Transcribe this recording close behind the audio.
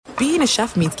being a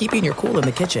chef means keeping your cool in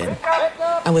the kitchen.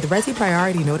 And with Resi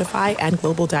Priority Notify and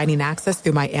Global Dining Access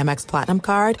through my Amex Platinum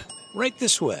card, right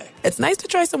this way. It's nice to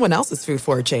try someone else's food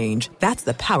for a change. That's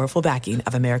the powerful backing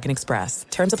of American Express.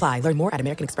 Terms apply. Learn more at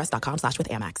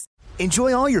americanexpress.com/withAmex.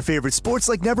 Enjoy all your favorite sports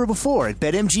like never before at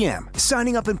BetMGM.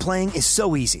 Signing up and playing is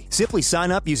so easy. Simply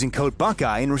sign up using code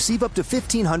Buckeye and receive up to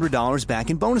 $1,500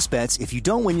 back in bonus bets if you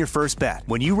don't win your first bet.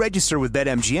 When you register with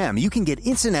BetMGM, you can get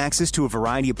instant access to a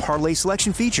variety of parlay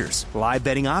selection features, live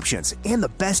betting options, and the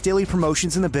best daily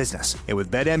promotions in the business. And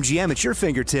with BetMGM at your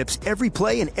fingertips, every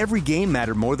play and every game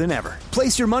matter more than ever.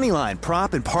 Place your moneyline,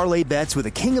 prop, and parlay bets with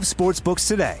the king of sportsbooks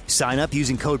today. Sign up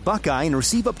using code Buckeye and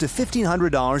receive up to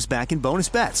 $1,500 back in bonus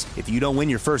bets if you don't win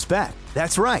your first bet.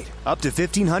 That's right, up to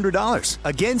 $1,500.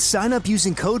 Again, sign up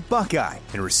using code Buckeye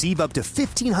and receive up to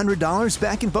 $1,500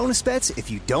 back in bonus bets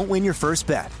if you don't win your first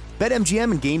bet.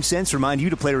 BetMGM and GameSense remind you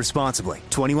to play responsibly.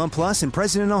 21 plus and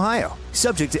present in Ohio.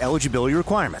 Subject to eligibility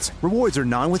requirements. Rewards are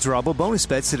non-withdrawable bonus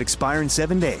bets that expire in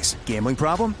 7 days. Gambling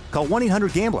problem? Call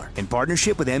 1-800-GAMBLER in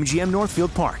partnership with MGM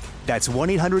Northfield Park. That's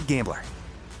 1-800-GAMBLER.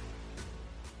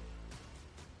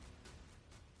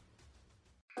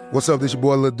 What's up, this your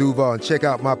boy Lil Duval, and check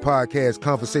out my podcast,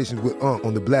 Conversations with Unc,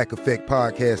 on the Black Effect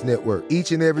Podcast Network.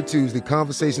 Each and every Tuesday,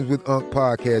 Conversations with Unc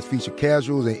podcast feature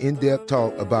casuals and in-depth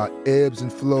talk about ebbs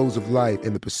and flows of life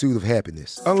and the pursuit of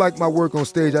happiness. Unlike my work on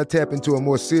stage, I tap into a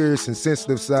more serious and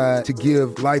sensitive side to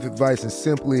give life advice and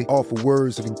simply offer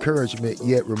words of encouragement,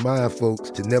 yet remind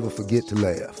folks to never forget to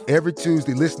laugh. Every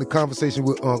Tuesday, listen to Conversation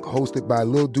with Unc, hosted by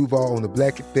Lil Duval on the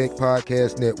Black Effect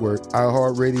Podcast Network,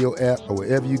 iHeartRadio app, or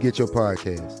wherever you get your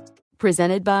podcasts.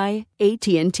 Presented by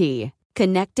AT&T.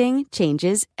 Connecting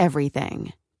changes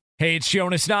everything. Hey, it's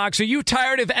Jonas Knox. Are you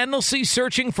tired of endlessly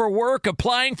searching for work,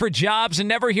 applying for jobs, and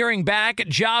never hearing back?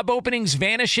 Job openings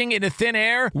vanishing into thin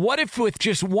air? What if with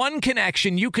just one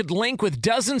connection, you could link with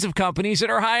dozens of companies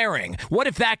that are hiring? What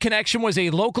if that connection was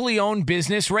a locally owned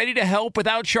business ready to help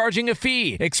without charging a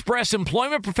fee? Express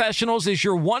Employment Professionals is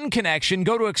your one connection.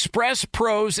 Go to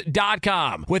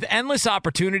expresspros.com. With endless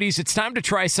opportunities, it's time to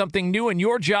try something new in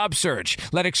your job search.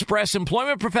 Let Express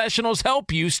Employment Professionals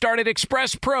help you. Start at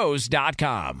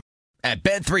expresspros.com. At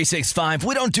Bet365,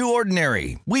 we don't do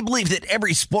ordinary. We believe that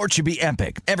every sport should be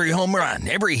epic. Every home run,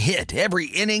 every hit, every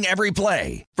inning, every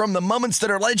play. From the moments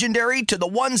that are legendary to the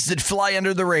ones that fly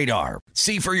under the radar.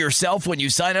 See for yourself when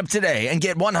you sign up today and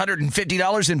get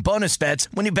 $150 in bonus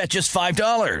bets when you bet just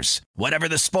 $5. Whatever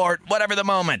the sport, whatever the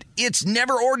moment, it's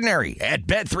never ordinary at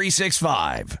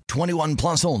Bet365. 21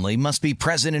 plus only. Must be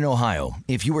present in Ohio.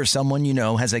 If you or someone you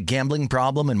know has a gambling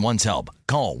problem and wants help,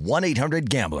 call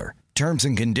 1-800-GAMBLER. Terms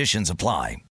and conditions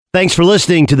apply. Thanks for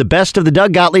listening to the Best of the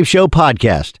Doug Gottlieb Show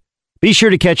podcast. Be sure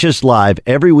to catch us live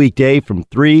every weekday from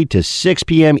 3 to 6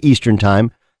 p.m. Eastern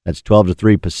Time. That's 12 to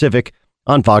 3 Pacific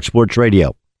on Fox Sports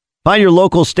Radio. Find your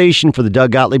local station for the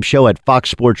Doug Gottlieb Show at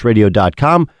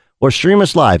foxsportsradio.com or stream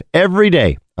us live every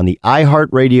day on the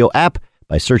iHeartRadio app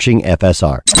by searching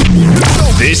FSR.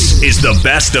 This is the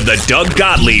Best of the Doug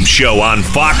Gottlieb Show on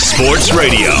Fox Sports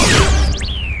Radio.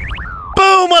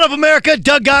 Boom! What up, America?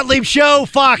 Doug Gottlieb Show,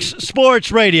 Fox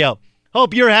Sports Radio.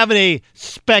 Hope you're having a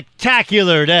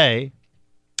spectacular day.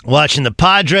 Watching the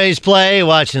Padres play,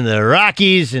 watching the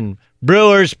Rockies and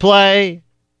Brewers play.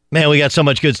 Man, we got so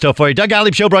much good stuff for you. Doug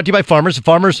Gottlieb Show brought to you by Farmers.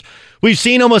 Farmers, we've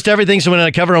seen almost everything, so we're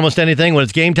going to cover almost anything. When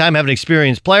it's game time, have an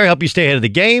experienced player help you stay ahead of the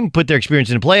game. Put their experience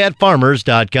into play at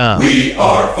farmers.com. We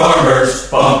are farmers.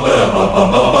 Bum, ba, bum,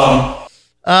 bum, bum,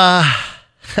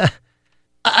 bum.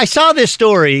 I saw this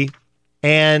story,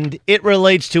 and it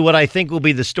relates to what I think will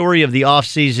be the story of the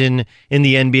offseason in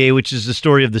the NBA, which is the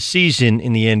story of the season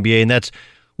in the NBA, and that's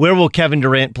where will Kevin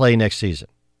Durant play next season?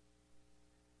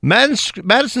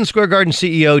 Madison Square Garden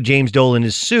CEO James Dolan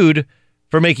is sued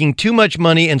for making too much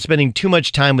money and spending too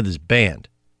much time with his band.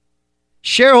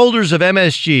 Shareholders of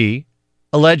MSG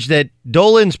allege that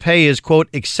Dolan's pay is, quote,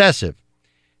 excessive,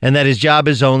 and that his job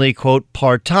is only, quote,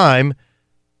 part-time,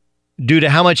 due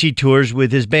to how much he tours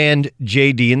with his band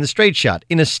JD and the Straight Shot.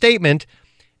 In a statement,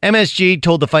 MSG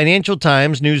told the Financial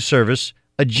Times news service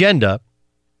Agenda,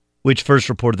 which first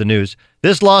reported the news,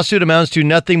 this lawsuit amounts to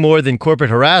nothing more than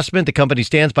corporate harassment. The company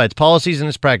stands by its policies and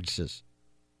its practices.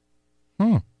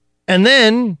 And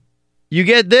then you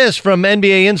get this from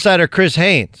NBA insider Chris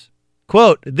Haynes.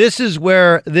 Quote, this is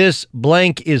where this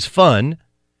blank is fun.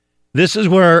 This is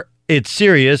where it's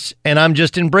serious, and I'm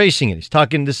just embracing it. He's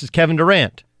talking, this is Kevin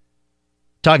Durant,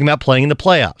 talking about playing in the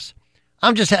playoffs.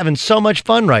 I'm just having so much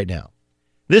fun right now.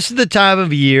 This is the time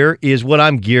of year is what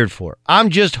I'm geared for. I'm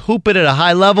just hooping at a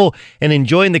high level and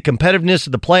enjoying the competitiveness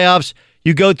of the playoffs.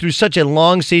 You go through such a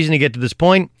long season to get to this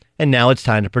point, and now it's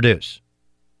time to produce.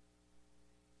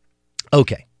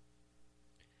 Okay.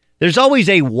 There's always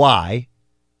a why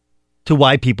to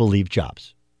why people leave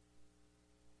jobs.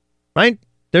 Right?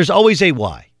 There's always a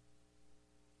why.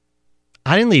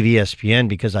 I didn't leave ESPN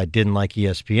because I didn't like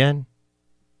ESPN.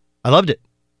 I loved it.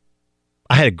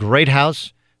 I had a great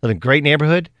house, lived in a great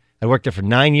neighborhood. I worked there for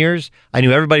 9 years. I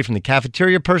knew everybody from the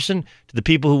cafeteria person to the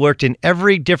people who worked in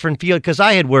every different field because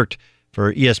I had worked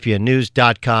for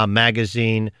ESPNnews.com,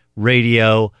 magazine,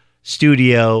 radio,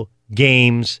 studio,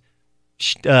 games,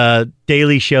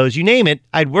 daily shows, you name it.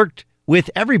 I'd worked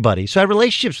with everybody. So I had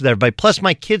relationships with everybody. Plus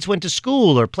my kids went to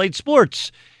school or played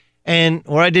sports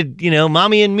or I did,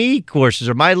 mommy and me courses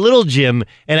or my little gym,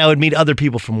 and I would meet other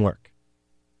people from work.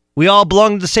 We all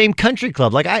belonged to the same country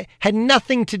club. Like I had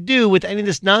nothing to do with any of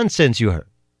this nonsense you heard.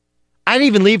 I didn't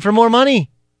even leave for more money.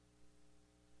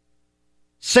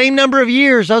 Same number of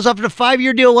years. I was offered a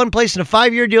 5-year deal at one place and a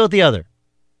 5-year deal at the other.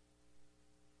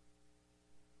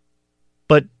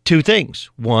 But two things.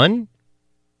 One,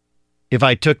 if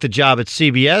I took the job at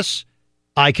CBS,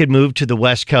 I could move to the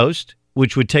West Coast,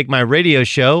 which would take my radio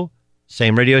show,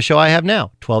 same radio show I have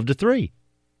now, 12 to 3.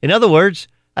 In other words,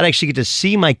 I'd actually get to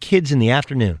see my kids in the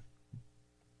afternoon.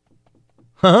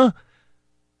 And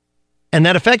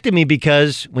that affected me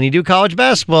because when you do college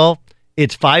basketball,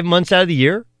 it's 5 months out of the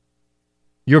year.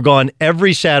 You're gone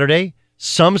every Saturday,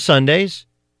 some Sundays,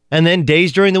 and then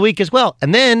days during the week as well.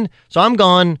 And then, so I'm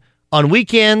gone on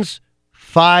weekends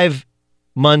 5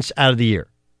 months out of the year.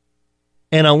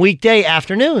 And on weekday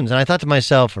afternoons. And I thought to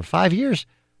myself, for 5 years,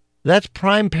 that's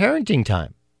prime parenting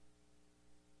time.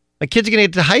 My kids are going to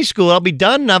get to high school. I'll be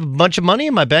done and have a bunch of money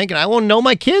in my bank, and I won't know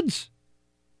my kids.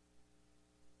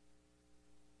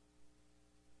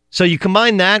 So you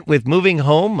combine that with moving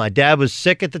home. My dad was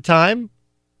sick at the time.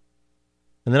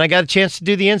 And then I got a chance to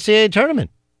do the NCAA tournament.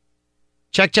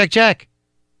 Check, check, check.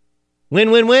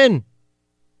 Win, win, win.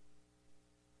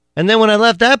 And then when I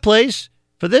left that place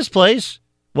for this place,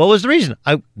 what was the reason?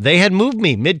 They had moved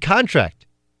me mid-contract.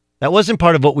 That wasn't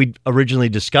part of what we originally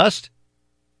discussed.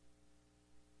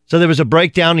 So there was a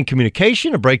breakdown in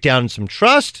communication, a breakdown in some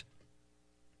trust.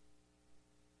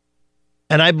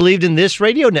 And I believed in this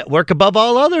radio network above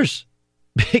all others.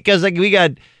 Because we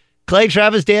got Clay,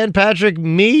 Travis, Dan, Patrick,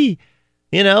 me,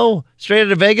 straight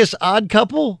out of Vegas, odd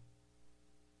couple.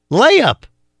 Layup.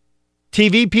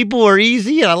 TV people were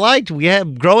easy, and I liked. We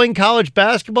had growing college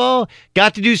basketball,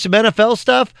 got to do some NFL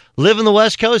stuff, live in the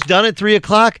West Coast, done at 3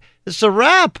 o'clock. It's a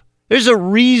wrap. There's a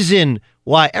reason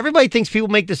why. Everybody thinks people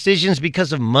make decisions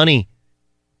because of money.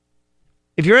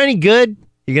 If you're any good,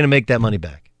 you're going to make that money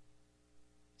back.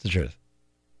 It's the truth.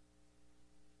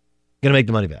 You're going to make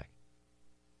the money back.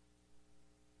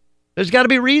 There's got to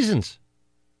be reasons.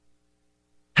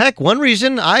 Heck, one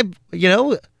reason I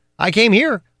came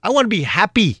here, I want to be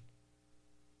happy.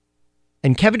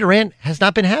 And Kevin Durant has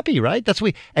not been happy, right?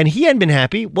 And he hadn't been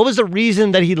happy. What was the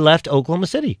reason that he left Oklahoma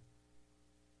City?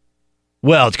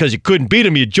 Well, it's because you couldn't beat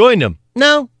him, you joined him.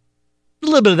 No, a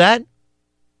little bit of that.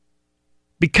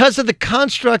 Because of the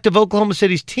construct of Oklahoma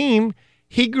City's team,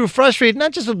 he grew frustrated,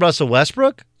 not just with Russell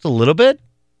Westbrook, it's a little bit.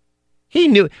 He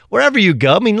knew wherever you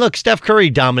go. I mean, look, Steph Curry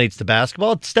dominates the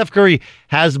basketball. Steph Curry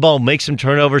has the ball, makes some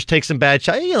turnovers, takes some bad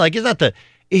shots.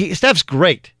 Steph's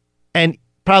great and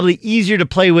probably easier to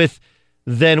play with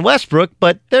than Westbrook,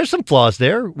 but there's some flaws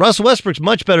there. Russell Westbrook's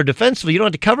much better defensively. You don't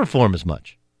have to cover for him as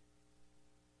much.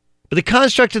 But the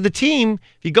construct of the team,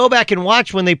 if you go back and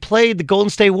watch when they played the Golden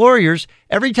State Warriors,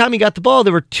 every time he got the ball,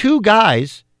 there were two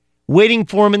guys waiting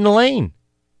for him in the lane.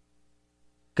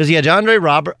 Because he had Andre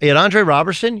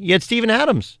Robertson, he had Steven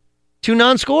Adams, two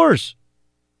non-scorers.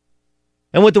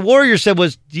 And what the Warriors said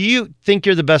was, do you think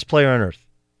you're the best player on earth?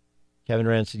 Kevin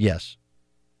Durant said, yes.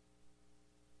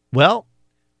 Well,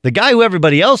 the guy who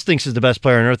everybody else thinks is the best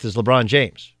player on earth is LeBron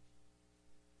James.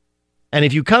 And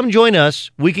if you come join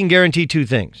us, we can guarantee two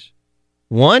things.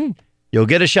 One, you'll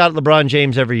get a shot at LeBron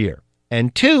James every year.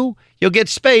 And two, you'll get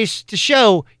space to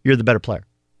show you're the better player.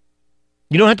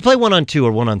 You don't have to play 1-on-2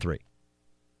 or 1-on-3.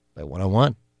 Play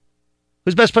 1-on-1.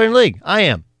 Who's best player in the league? I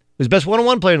am. Who's best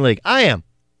 1-on-1 player in the league? I am.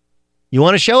 You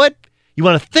want to show it? You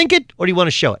want to think it, or do you want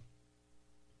to show it?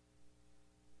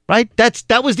 Right?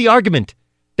 That was the argument.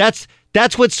 That's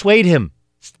what swayed him.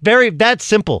 It's that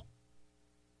simple.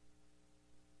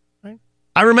 Right?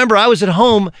 I remember I was at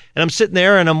home and I'm sitting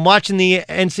there and I'm watching the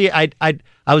NCAA.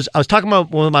 I was talking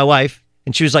with my wife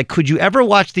and she was like, "Could you ever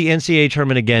watch the NCAA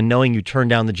tournament again, knowing you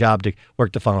turned down the job to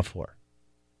work the Final Four?"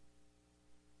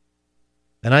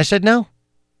 And I said no.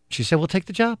 She said, "Well, take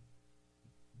the job."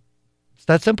 It's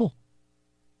that simple.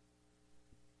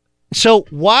 So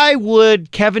why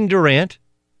would Kevin Durant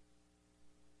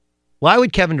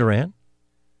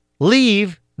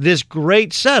leave this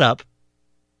great setup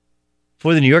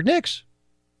for the New York Knicks.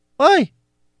 Why?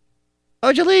 Why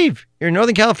would you leave? You're in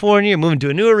Northern California. You're moving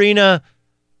to a new arena.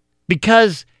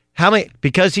 Because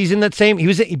he's in that same.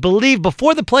 He believed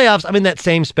before the playoffs. I'm in that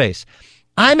same space.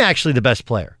 I'm actually the best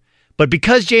player, but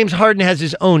because James Harden has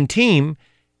his own team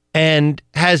and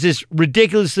has this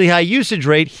ridiculously high usage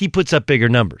rate, he puts up bigger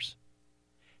numbers.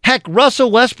 Heck,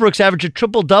 Russell Westbrook's averaged a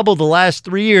triple-double the last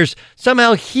 3 years.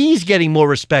 Somehow he's getting more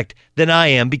respect than I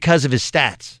am because of his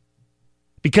stats,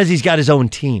 because he's got his own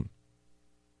team.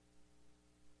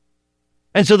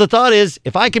 And so the thought is,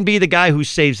 if I can be the guy who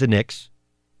saves the Knicks,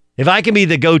 if I can be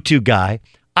the go-to guy,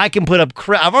 I can put up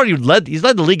he's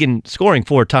led the league in scoring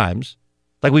 4 times.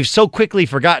 Like we've so quickly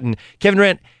forgotten. Kevin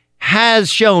Durant has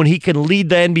shown he can lead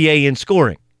the NBA in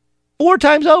scoring 4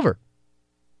 times over.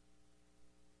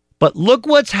 But look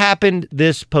what's happened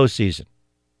this postseason.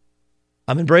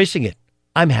 I'm embracing it.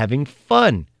 I'm having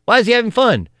fun. Why is he having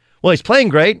fun? Well, he's playing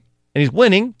great and he's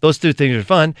winning. Those 2 things are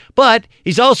fun. But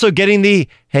he's also getting the,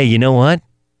 hey, you know what?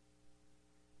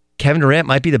 Kevin Durant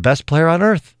might be the best player on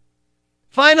earth.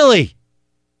 Finally.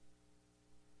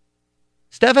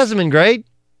 Steph hasn't been great.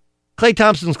 Klay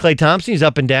Thompson's Klay Thompson. He's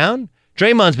up and down.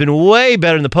 Draymond's been way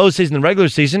better in the postseason than regular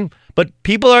season. But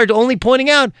people are only pointing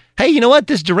out, hey, you know what?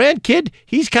 This Durant kid,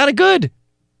 he's kind of good.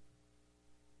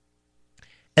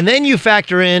 And then you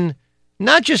factor in,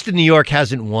 not just that New York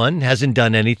hasn't won, hasn't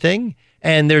done anything,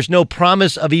 and there's no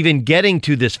promise of even getting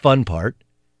to this fun part.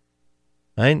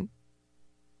 Right?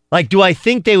 Like, do I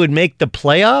think they would make the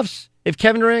playoffs if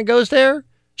Kevin Durant goes there?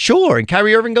 Sure. And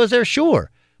Kyrie Irving goes there?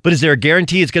 Sure. But is there a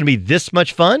guarantee it's going to be this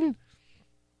much fun?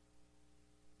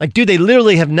 Like, dude, they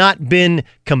literally have not been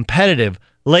competitive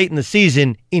late in the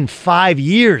season in 5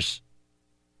 years.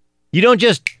 You don't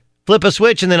just flip a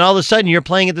switch and then all of a sudden you're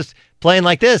playing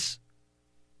like this.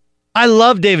 I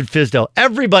love David Fizdale.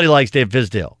 Everybody likes David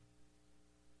Fizdale.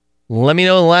 Let me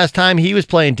know the last time he was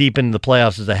playing deep into the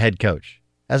playoffs as a head coach.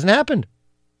 Hasn't happened.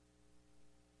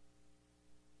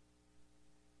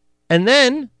 And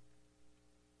then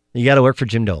you got to work for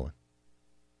Jim Dolan.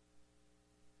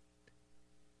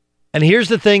 And here's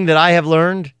the thing that I have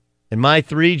learned in my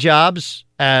 3 jobs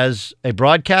as a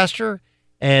broadcaster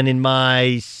and in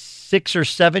my 6 or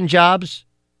 7 jobs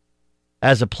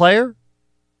as a player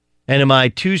and in my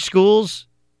 2 schools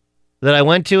that I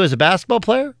went to as a basketball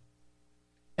player.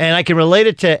 And I can relate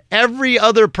it to every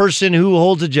other person who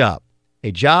holds a job.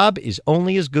 A job is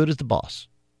only as good as the boss.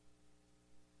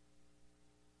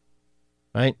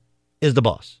 Right? Is the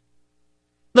boss.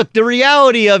 Look, the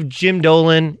reality of Jim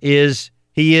Dolan is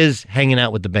he is hanging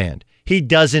out with the band. He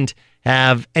doesn't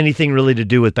have anything really to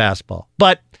do with basketball.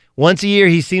 But once a year,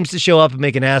 he seems to show up and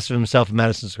make an ass of himself in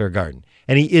Madison Square Garden.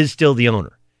 And he is still the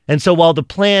owner. And so while the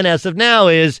plan as of now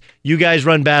is you guys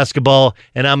run basketball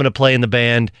and I'm going to play in the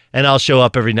band and I'll show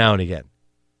up every now and again.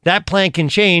 That plan can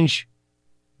change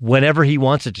whenever he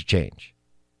wants it to change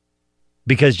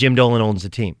because Jim Dolan owns the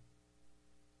team.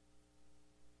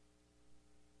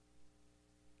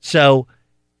 So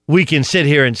we can sit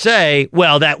here and say,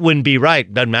 well, that wouldn't be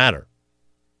right. Doesn't matter.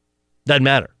 Doesn't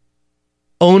matter.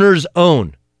 Owners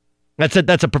own. That's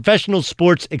a professional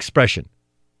sports expression.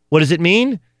 What does it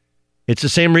mean? It's the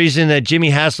same reason that Jimmy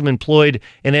Haslam employed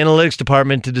an analytics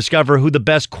department to discover who the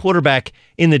best quarterback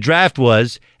in the draft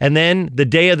was. And then the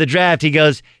day of the draft, he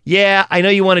goes, yeah, I know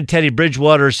you wanted Teddy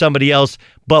Bridgewater or somebody else,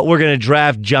 but we're going to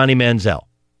draft Johnny Manziel.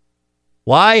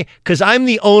 Why? Because I'm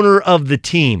the owner of the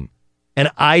team. And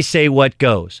I say what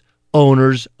goes.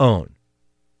 Owners own.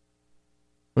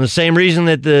 For the same reason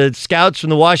that the scouts from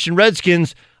the Washington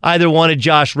Redskins either wanted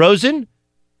Josh Rosen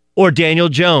or Daniel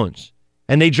Jones.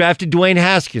 And they drafted Dwayne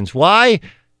Haskins. Why?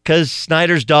 Because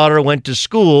Snyder's daughter went to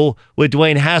school with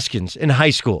Dwayne Haskins in high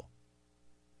school.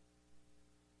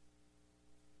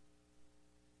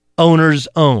 Owners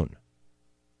own.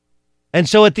 And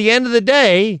so at the end of the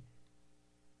day,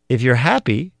 if you're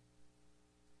happy,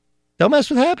 don't mess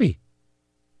with happy.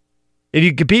 If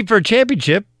you compete for a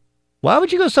championship, why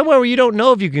would you go somewhere where you don't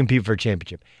know if you can compete for a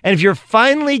championship? And if you're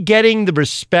finally getting the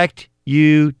respect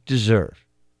you deserve.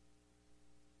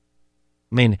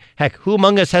 I mean, heck, who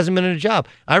among us hasn't been in a job?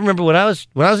 I remember when I was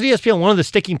at ESPN, one of the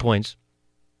sticking points,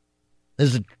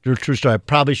 this is a true story, I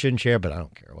probably shouldn't share, but I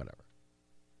don't care, whatever.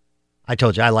 I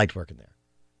told you, I liked working there.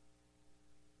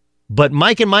 But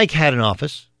Mike and Mike had an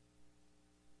office.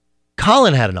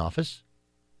 Colin had an office.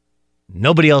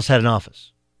 Nobody else had an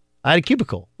office. I had a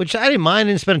cubicle, which I didn't mind.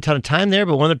 I didn't spend a ton of time there,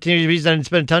 but one of the reasons I didn't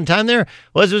spend a ton of time there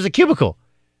was it was a cubicle.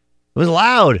 It was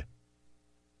loud.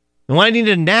 And when I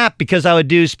needed a nap, because I would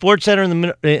do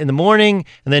SportsCenter in the morning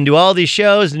and then do all these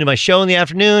shows and do my show in the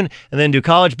afternoon and then do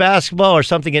college basketball or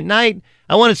something at night,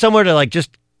 I wanted somewhere to like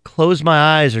just close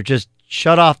my eyes or just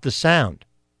shut off the sound.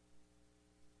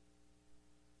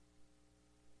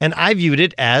 And I viewed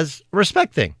it as a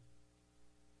respect thing.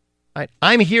 Right?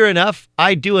 I'm here enough.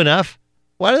 I do enough.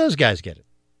 Why do those guys get it?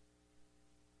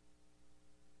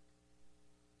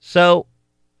 So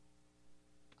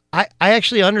I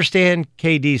actually understand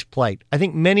KD's plight. I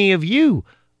think many of you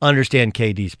understand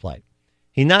KD's plight.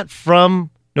 He's not from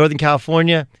Northern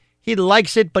California. He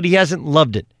likes it, but he hasn't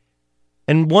loved it.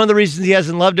 And one of the reasons he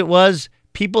hasn't loved it was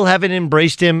people haven't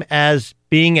embraced him as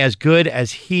being as good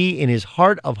as he, in his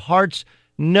heart of hearts,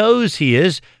 knows he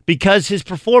is, because his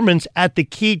performance at the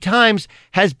key times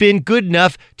has been good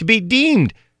enough to be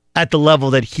deemed at the level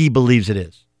that he believes it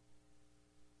is.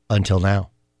 Until now.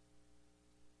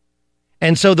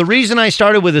 And so the reason I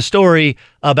started with a story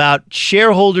about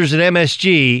shareholders at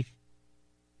MSG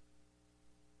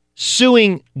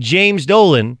suing James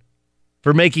Dolan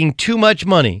for making too much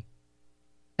money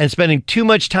and spending too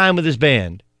much time with his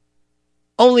band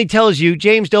only tells you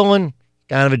James Dolan,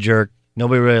 kind of a jerk.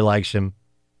 Nobody really likes him.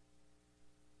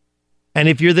 And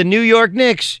if you're the New York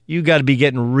Knicks, you got to be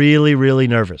getting really, really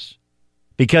nervous.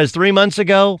 Because 3 months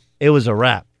ago, it was a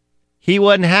wrap. He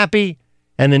wasn't happy,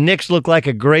 and the Knicks looked like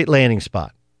a great landing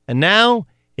spot. And now,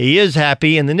 he is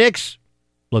happy, and the Knicks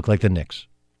look like the Knicks.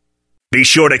 Be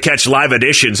sure to catch live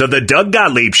editions of the Doug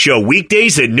Gottlieb Show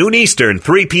weekdays at noon Eastern,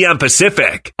 3 p.m.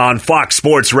 Pacific on Fox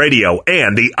Sports Radio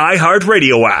and the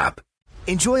iHeartRadio app.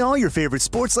 Enjoy all your favorite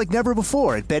sports like never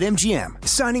before at BetMGM.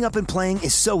 Signing up and playing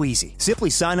is so easy.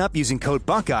 Simply sign up using code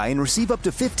Buckeye and receive up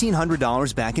to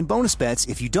 $1,500 back in bonus bets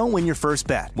if you don't win your first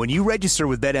bet. When you register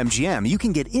with BetMGM, you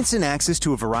can get instant access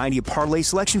to a variety of parlay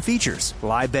selection features,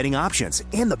 live betting options,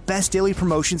 and the best daily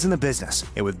promotions in the business.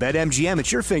 And with BetMGM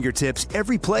at your fingertips,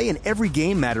 every play and every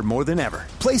game matter more than ever.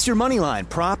 Place your moneyline,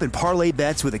 prop, and parlay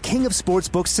bets with the king of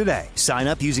sportsbooks today. Sign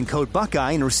up using code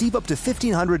Buckeye and receive up to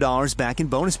 $1,500 back in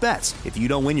bonus bets if you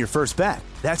don't win your first bet.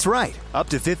 That's right, up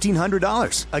to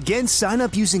 $1,500. Again, sign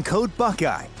up using code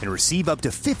Buckeye and receive up to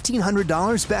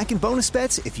 $1,500 back in bonus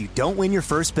bets if you don't win your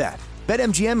first bet.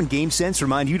 BetMGM and GameSense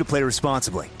remind you to play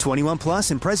responsibly. 21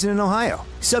 plus and present in Ohio.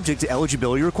 Subject to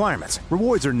eligibility requirements.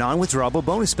 Rewards are non-withdrawable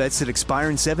bonus bets that expire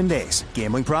in 7 days.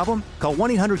 Gambling problem? Call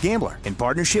 1-800-GAMBLER in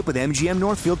partnership with MGM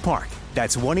Northfield Park.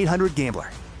 That's 1-800-GAMBLER.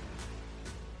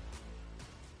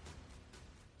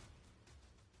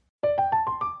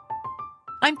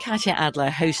 I'm Katya Adler,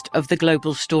 host of The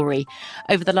Global Story.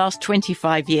 Over the last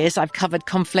 25 years, I've covered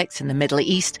conflicts in the Middle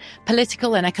East,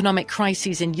 political and economic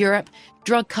crises in Europe,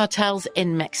 drug cartels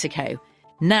in Mexico.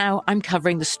 Now I'm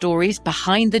covering the stories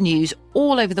behind the news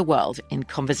all over the world in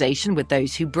conversation with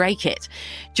those who break it.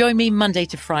 Join me Monday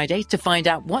to Friday to find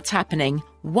out what's happening,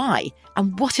 why,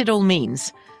 and what it all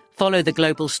means. Follow The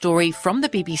Global Story from the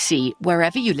BBC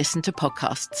wherever you listen to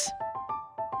podcasts.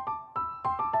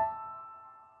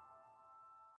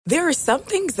 There are some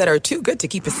things that are too good to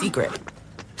keep a secret.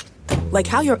 Like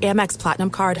how your Amex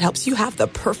Platinum card helps you have the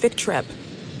perfect trip.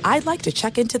 I'd like to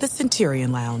check into the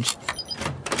Centurion Lounge.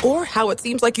 Or how it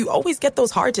seems like you always get those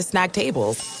hard-to-snag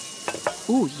tables.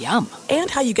 Ooh, yum.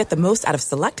 And how you get the most out of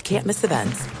select can't-miss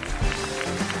events.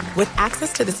 With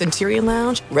access to the Centurion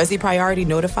Lounge, Resi Priority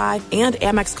Notified, and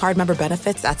Amex card member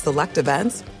benefits at select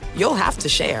events, you'll have to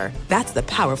share. That's the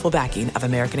powerful backing of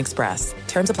American Express.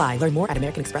 Terms apply. Learn more at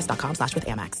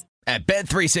americanexpress.com/withAmex. At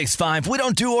Bet365, we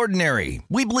don't do ordinary.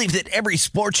 We believe that every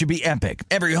sport should be epic.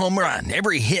 Every home run,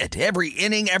 every hit, every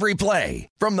inning, every play.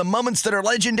 From the moments that are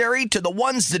legendary to the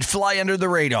ones that fly under the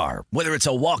radar. Whether it's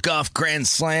a walk-off grand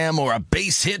slam or a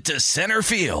base hit to center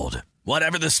field.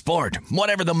 Whatever the sport,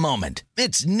 whatever the moment.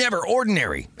 It's never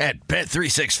ordinary at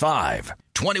Bet365.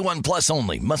 21 plus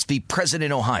only. Must be present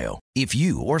in Ohio. If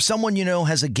you or someone you know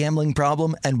has a gambling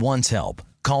problem and wants help,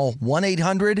 call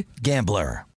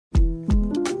 1-800-GAMBLER.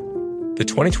 The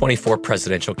 2024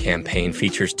 presidential campaign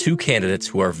features two candidates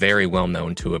who are very well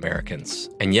known to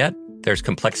Americans. And yet, there's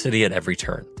complexity at every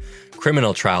turn.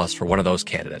 Criminal trials for one of those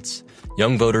candidates.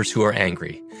 Young voters who are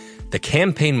angry. The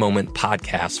Campaign Moment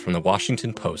podcast from the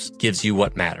Washington Post gives you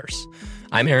what matters.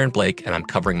 I'm Aaron Blake, and I'm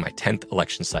covering my 10th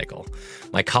election cycle.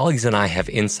 My colleagues and I have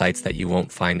insights that you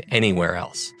won't find anywhere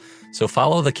else. So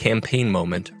follow The Campaign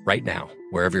Moment right now,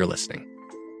 wherever you're listening.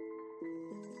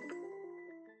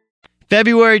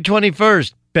 February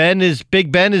 21st, Big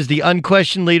Ben is the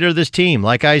unquestioned leader of this team.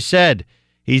 Like I said,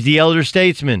 he's the elder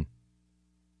statesman.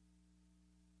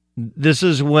 This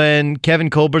is when Kevin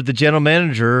Colbert, the general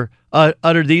manager,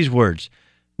 uttered these words.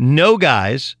 No,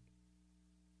 guys,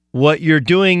 what you're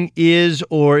doing is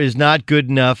or is not good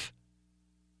enough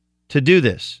to do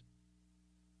this.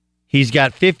 He's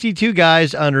got 52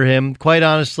 guys under him. Quite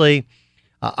honestly,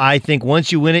 I think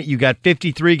once you win it, you got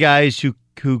 53 guys who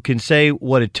who can say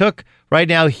what it took. Right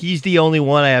now, he's the only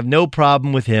one. I have no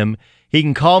problem with him. He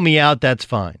can call me out. That's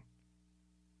fine.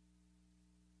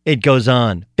 It goes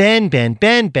on. Ben.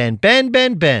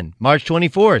 March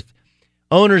 24th.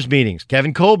 Owners meetings.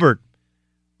 Kevin Colbert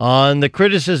on the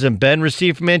criticism Ben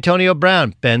received from Antonio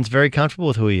Brown. Ben's very comfortable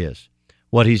with who he is,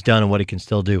 what he's done, and what he can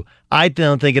still do. I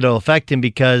don't think it'll affect him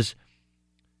because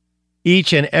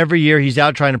each and every year he's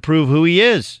out trying to prove who he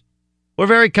is. We're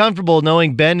very comfortable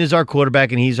knowing Ben is our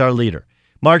quarterback and he's our leader.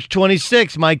 March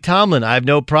 26th, Mike Tomlin. I have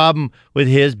no problem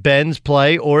with Ben's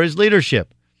play or his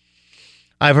leadership.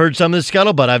 I've heard some of the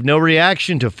scuttlebutt. I have no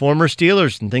reaction to former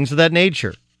Steelers and things of that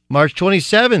nature. March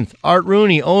 27th, Art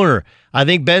Rooney, owner. I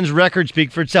think Ben's record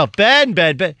speaks for itself. Ben.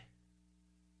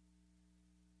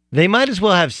 They might as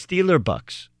well have Steeler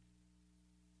bucks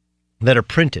that are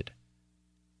printed.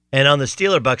 And on the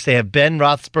Steeler bucks, they have Ben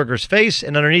Roethlisberger's face,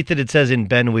 and underneath it says, "In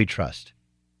Ben we trust."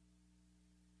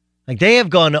 Like, they have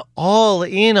gone all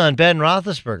in on Ben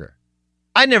Roethlisberger.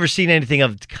 I've never seen anything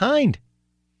of its kind.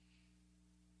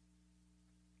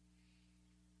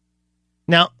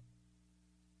 Now,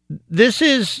 this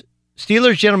is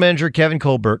Steelers general manager Kevin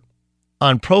Colbert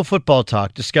on Pro Football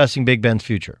Talk discussing Big Ben's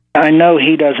future. I know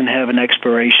he doesn't have an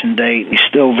expiration date. He's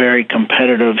still very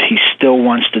competitive. He still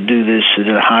wants to do this at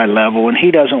a high level, and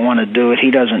he doesn't want to do it.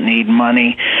 He doesn't need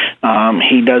money.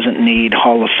 He doesn't need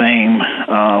Hall of Fame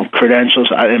credentials,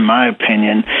 in my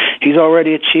opinion. He's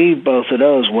already achieved both of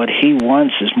those. What he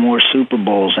wants is more Super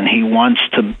Bowls, and he wants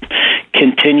to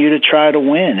continue to try to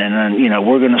win, and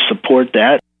we're going to support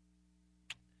that.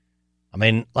 I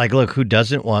mean, look, who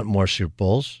doesn't want more Super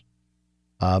Bowls?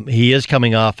 He is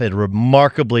coming off a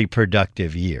remarkably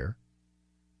productive year,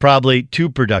 probably too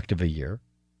productive a year,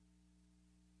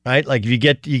 right? Like, if you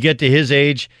get to his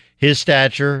age, his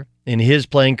stature, in his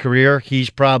playing career,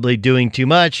 he's probably doing too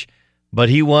much, but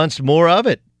he wants more of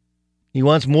it. He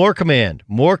wants more command,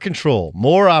 more control,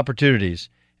 more opportunities,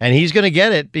 and he's going to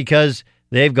get it because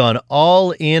they've gone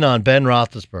all in on Ben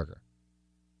Roethlisberger.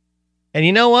 And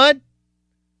you know what?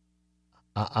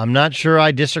 I'm not sure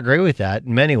I disagree with that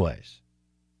in many ways.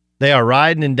 They are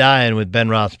riding and dying with Ben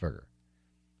Roethlisberger.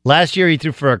 Last year, he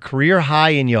threw for a career high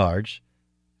in yards,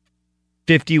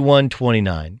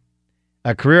 51-29.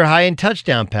 A career high in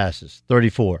touchdown passes,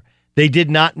 34. They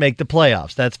did not make the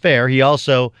playoffs. That's fair. He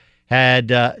also had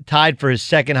tied for his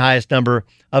second highest number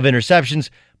of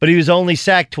interceptions, but he was only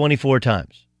sacked 24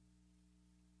 times.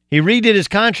 He redid his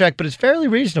contract, but it's fairly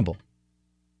reasonable.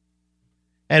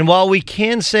 And while we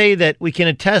can say that we can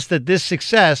attest that this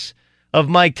success of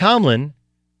Mike Tomlin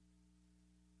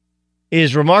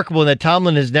is remarkable and that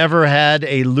Tomlin has never had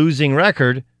a losing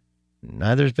record,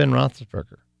 neither has Ben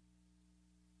Roethlisberger.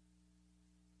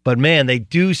 But man, they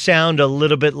do sound a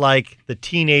little bit like the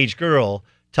teenage girl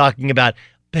talking about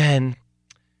Ben.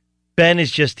 Ben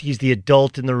is just, he's the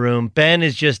adult in the room. Ben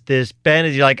is just this. Ben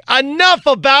is like, enough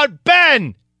about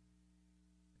Ben.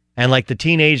 And like the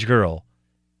teenage girl,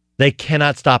 they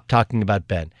cannot stop talking about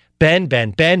Ben. Ben.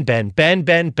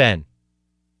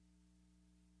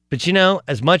 But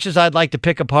as much as I'd like to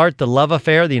pick apart the love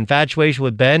affair, the infatuation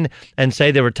with Ben, and say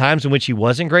there were times in which he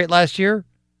wasn't great last year,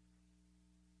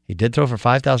 he did throw for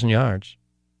 5,000 yards,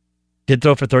 did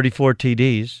throw for 34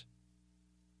 TDs.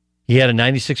 He had a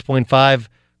 96.5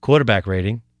 quarterback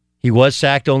rating. He was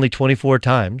sacked only 24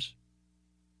 times.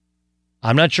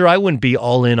 I'm not sure I wouldn't be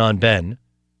all in on Ben,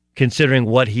 considering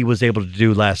what he was able to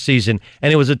do last season,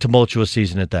 and it was a tumultuous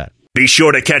season at that. Be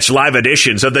sure to catch live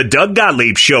editions of the Doug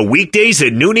Gottlieb Show weekdays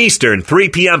at noon Eastern, 3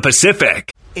 p.m.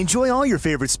 Pacific. Enjoy all your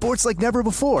favorite sports like never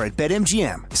before at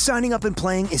BetMGM. Signing up and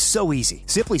playing is so easy.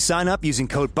 Simply sign up using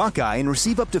code Buckeye and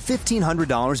receive up to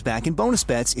 $1,500 back in bonus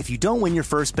bets if you don't win your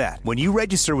first bet. When you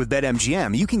register with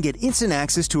BetMGM, you can get instant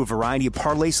access to a variety of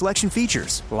parlay selection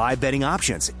features, live betting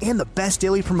options, and the best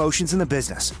daily promotions in the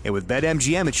business. And with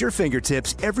BetMGM at your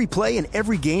fingertips, every play and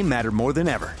every game matter more than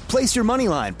ever. Place your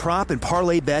moneyline, prop, and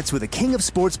parlay bets with the king of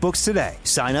sportsbooks today.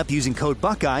 Sign up using code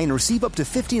Buckeye and receive up to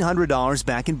 $1,500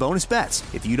 back in bonus bets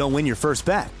if you don't win your first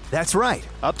bet. That's right,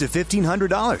 up to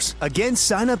 $1,500. Again,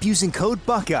 sign up using code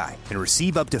Buckeye and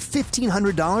receive up to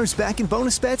 $1,500 back in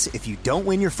bonus bets if you don't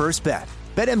win your first bet.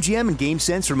 BetMGM and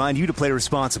GameSense remind you to play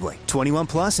responsibly. 21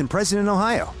 plus and present in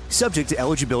Ohio. Subject to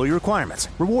eligibility requirements.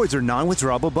 Rewards are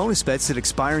non-withdrawable bonus bets that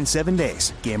expire in 7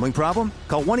 days. Gambling problem?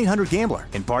 Call 1-800-GAMBLER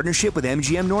in partnership with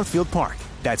MGM Northfield Park.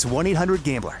 That's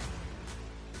 1-800-GAMBLER.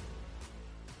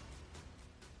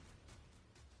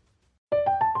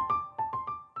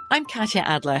 I'm Katya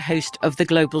Adler, host of The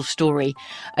Global Story.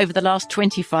 Over the last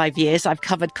 25 years, I've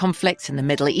covered conflicts in the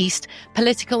Middle East,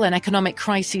 political and economic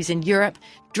crises in Europe,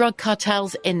 drug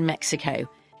cartels in Mexico.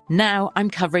 Now I'm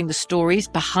covering the stories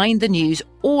behind the news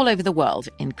all over the world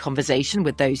in conversation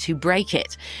with those who break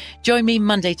it. Join me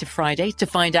Monday to Friday to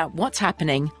find out what's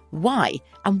happening, why,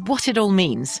 and what it all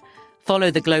means.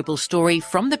 Follow The Global Story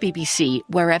from the BBC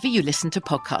wherever you listen to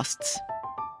podcasts.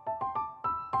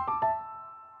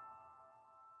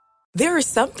 There are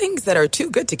some things that are too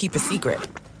good to keep a secret.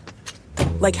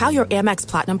 Like how your Amex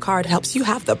Platinum card helps you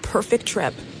have the perfect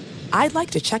trip. I'd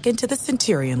like to check into the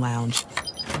Centurion Lounge.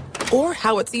 Or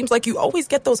how it seems like you always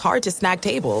get those hard-to-snag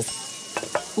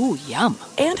tables. Ooh, yum.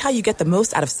 And how you get the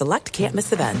most out of select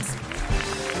can't-miss events.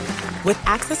 With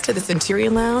access to the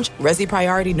Centurion Lounge, Resi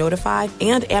Priority Notified,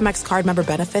 and Amex card member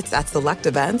benefits at select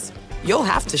events, you'll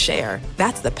have to share.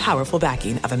 That's the powerful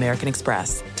backing of American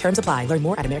Express. Terms apply. Learn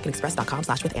more at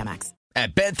americanexpress.com/withAmex.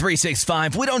 At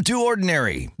Bet365, we don't do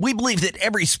ordinary. We believe that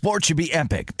every sport should be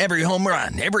epic. Every home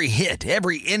run, every hit,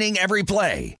 every inning, every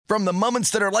play. From the moments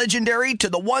that are legendary to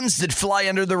the ones that fly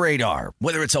under the radar.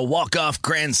 Whether it's a walk-off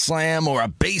grand slam or a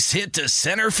base hit to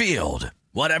center field.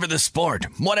 Whatever the sport,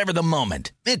 whatever the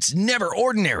moment. It's never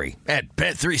ordinary at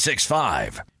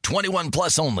Bet365. 21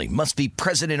 plus only. Must be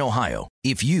present in Ohio.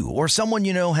 If you or someone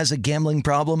you know has a gambling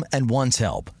problem and wants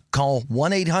help, call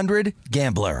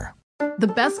 1-800-GAMBLER. The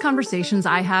best conversations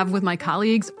I have with my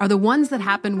colleagues are the ones that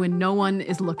happen when no one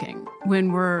is looking,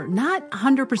 when we're not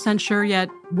 100% sure yet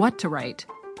what to write.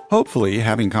 Hopefully,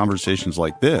 having conversations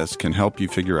like this can help you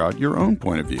figure out your own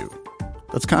point of view.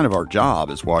 That's kind of our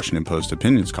job as Washington Post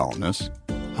opinions columnists.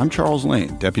 I'm Charles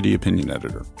Lane, Deputy Opinion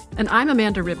Editor. And I'm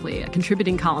Amanda Ripley, a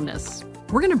contributing columnist.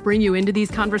 We're going to bring you into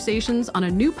these conversations on a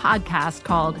new podcast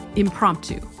called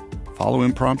Impromptu. Follow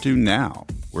Impromptu now,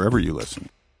 wherever you listen.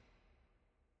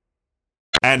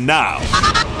 And now,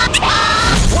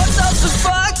 What's up, the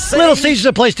fuck? Little Caesars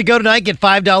a place to go tonight. Get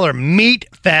 $5 Meat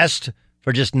Fest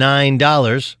for just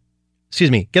 $9. Excuse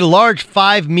me. Get a large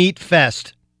 5-meat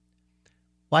fest.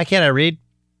 Why can't I read?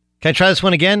 Can I try this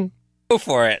one again? Go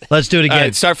for it. Let's do it again. All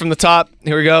right, start from the top.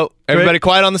 Here we go. Everybody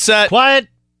quiet on the set. Quiet.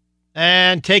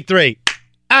 And take 3.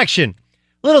 Action.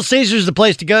 Little Caesars is the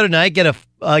place to go tonight. Get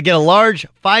a large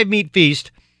 5-meat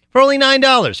feast for only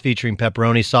 $9, featuring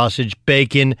pepperoni, sausage,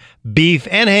 bacon, beef,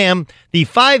 and ham. The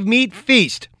 5-meat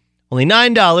feast, only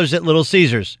 $9 at Little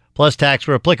Caesars, plus tax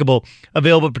where applicable.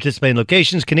 Available at participating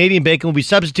locations. Canadian bacon will be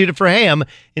substituted for ham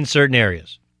in certain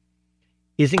areas.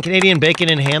 Isn't Canadian bacon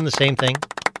and ham the same thing?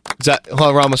 Hold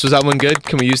on, Ramos, was that one good?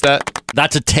 Can we use that?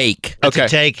 That's a take. That's okay. a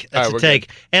take. That's right, a take.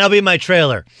 Good. And I'll be in my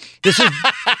trailer. This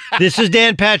is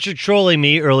Dan Patrick trolling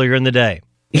me earlier in the day.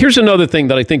 Here's another thing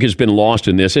that I think has been lost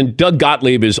in this, and Doug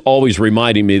Gottlieb is always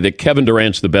reminding me that Kevin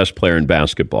Durant's the best player in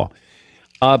basketball.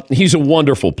 He's a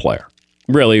wonderful player,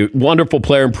 really wonderful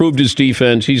player, improved his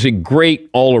defense. He's a great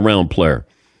all-around player.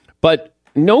 But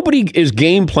nobody is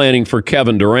game planning for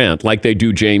Kevin Durant like they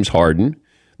do James Harden,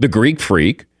 the Greek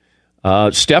Freak,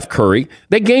 Steph Curry.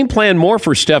 They game plan more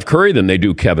for Steph Curry than they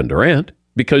do Kevin Durant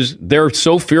because they're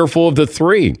so fearful of the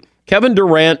three. Kevin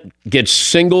Durant gets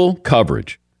single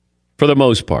coverage for the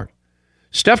most part.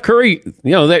 Steph Curry,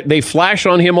 they flash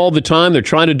on him all the time. They're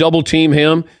trying to double team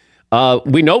him.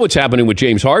 We know what's happening with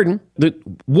James Harden. The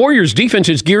Warriors' defense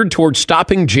is geared towards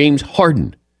stopping James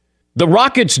Harden. The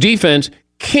Rockets' defense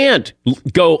can't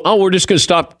go, we're just going to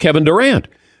stop Kevin Durant.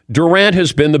 Durant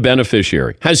has been the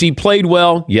beneficiary. Has he played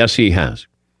well? Yes, he has.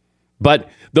 But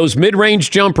those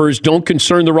mid-range jumpers don't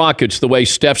concern the Rockets the way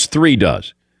Steph's 3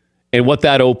 does and what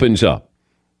that opens up.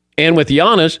 And with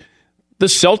Giannis, the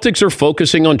Celtics are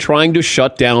focusing on trying to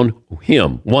shut down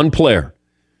him, one player.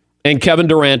 And Kevin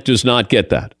Durant does not get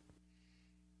that.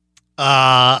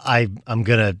 I'm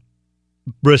going to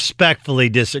respectfully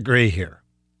disagree here.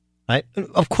 Right?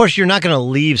 Of course, you're not going to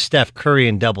leave Steph Curry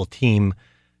and double team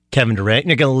Kevin Durant.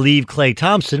 You're going to leave Klay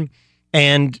Thompson.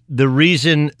 And the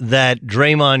reason that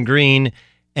Draymond Green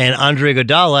and Andre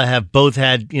Iguodala have both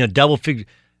had double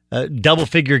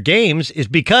figure games is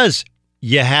because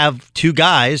you have 2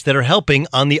 guys that are helping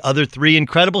on the other 3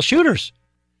 incredible shooters.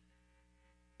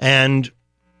 And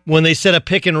when they set a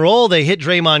pick and roll, they hit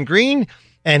Draymond Green,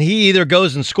 and he either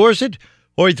goes and scores it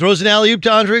or he throws an alley-oop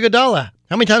to Andre Iguodala.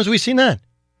 How many times have we seen that?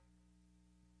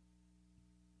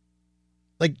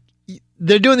 Like,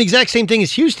 they're doing the exact same thing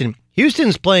as Houston.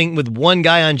 Houston's playing with one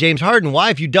guy on James Harden. Why?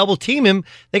 If you double team him,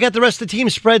 they got the rest of the team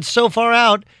spread so far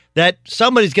out that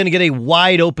somebody's going to get a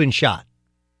wide open shot.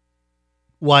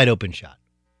 Wide open shot.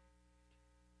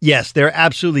 Yes, they're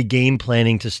absolutely game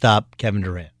planning to stop Kevin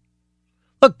Durant.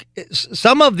 Look,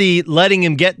 some of the letting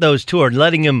him get those 2 or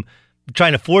letting him,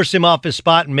 trying to force him off his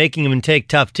spot and making him take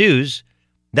tough 2s,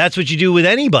 that's what you do with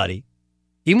anybody,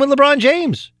 even with LeBron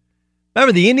James.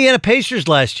 Remember, the Indiana Pacers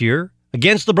last year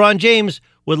against LeBron James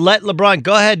would let LeBron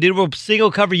go ahead, dude, we'll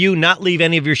single cover you, not leave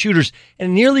any of your shooters.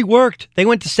 And it nearly worked. They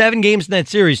went to 7 games in that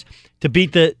series to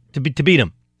beat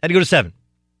them. Had to go to 7.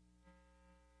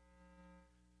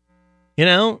 You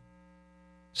know?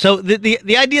 So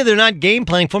the idea they're not game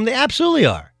playing for them, they absolutely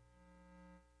are.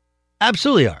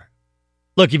 Absolutely are.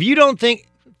 Look, if you don't think,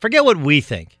 forget what we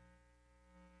think.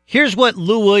 Here's what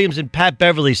Lou Williams and Pat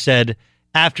Beverly said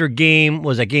after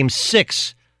game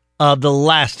 6 of the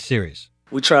last series.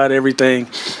 We tried everything.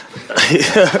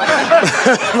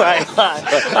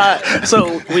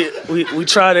 So we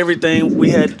tried everything.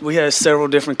 We had several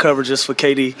different coverages for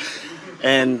KD,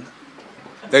 and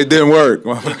they didn't work.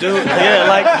 Dude,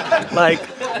 yeah,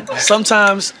 like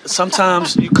sometimes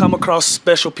you come across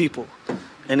special people,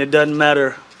 and it doesn't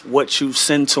matter what you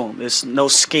send to them. It's no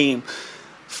scheme.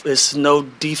 It's no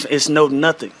it's no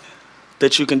nothing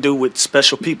that you can do with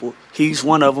special people. He's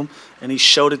one of them, and he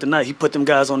showed it tonight. He put them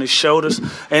guys on his shoulders,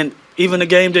 and even the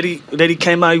game that he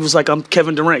came out, he was like, "I'm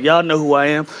Kevin Durant. Y'all know who I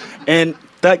am," and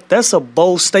that's a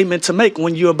bold statement to make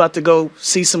when you're about to go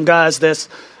see some guys that's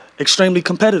extremely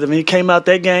competitive. And he came out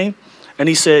that game, and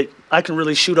he said, "I can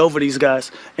really shoot over these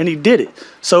guys," and he did it.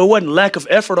 So it wasn't lack of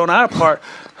effort on our part.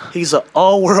 He's an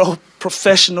all-world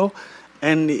professional,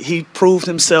 and he proved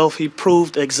himself. He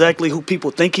proved exactly who people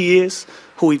think he is,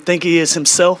 who he think he is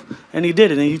himself, and he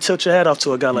did it. And you tilt your hat off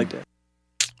to a guy like that.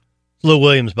 Lou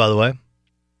Williams, by the way.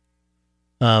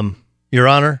 Your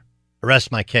Honor,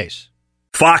 arrest my case.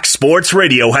 Fox Sports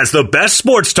Radio has the best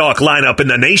sports talk lineup in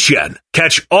the nation.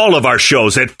 Catch all of our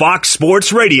shows at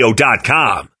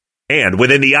foxsportsradio.com. And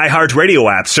within the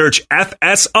iHeartRadio app, search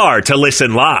FSR to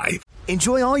listen live.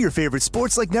 Enjoy all your favorite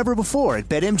sports like never before at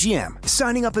BetMGM.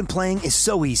 Signing up and playing is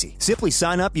so easy. Simply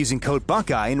sign up using code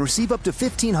Buckeye and receive up to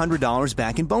 $1,500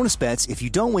 back in bonus bets if you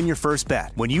don't win your first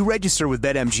bet. When you register with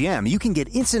BetMGM, you can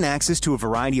get instant access to a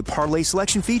variety of parlay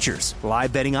selection features,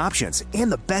 live betting options,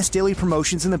 and the best daily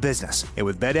promotions in the business. And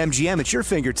with BetMGM at your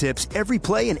fingertips, every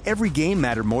play and every game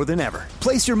matter more than ever.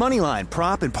 Place your moneyline,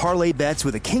 prop, and parlay bets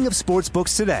with the king of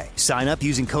sportsbooks today. Sign up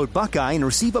using code Buckeye and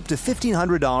receive up to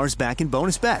 $1,500 back in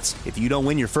bonus bets if you don't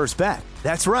win your first bet.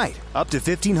 That's right, up to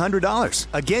 $1,500.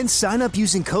 Again, sign up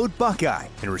using code Buckeye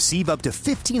and receive up to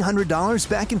 $1,500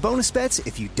 back in bonus bets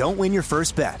if you don't win your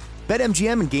first bet.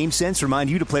 BetMGM and GameSense remind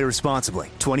you to play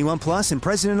responsibly. 21 plus and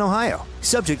present in Ohio.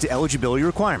 Subject to eligibility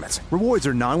requirements. Rewards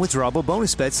are non-withdrawable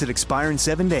bonus bets that expire in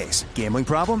 7 days. Gambling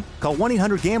problem? Call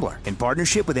 1-800-GAMBLER in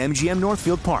partnership with MGM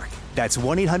Northfield Park. That's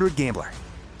 1-800-GAMBLER.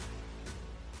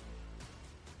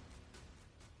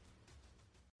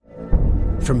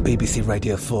 From BBC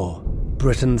Radio 4,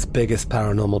 Britain's biggest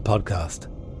paranormal podcast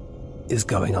is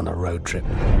going on a road trip.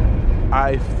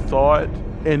 I thought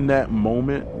in that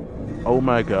moment, oh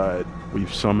my God,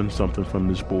 we've summoned something from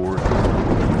this board.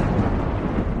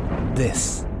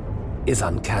 This is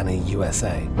Uncanny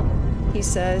USA. He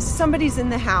says, somebody's in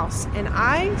the house, and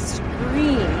I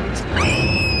screamed.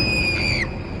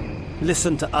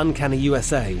 Listen to Uncanny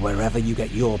USA wherever you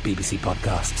get your BBC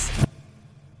podcasts,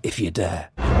 if you dare.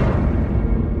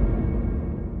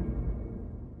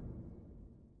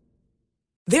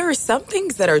 There are some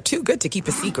things that are too good to keep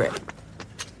a secret.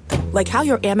 Like how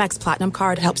your Amex Platinum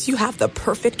card helps you have the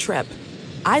perfect trip.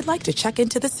 I'd like to check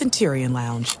into the Centurion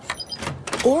Lounge.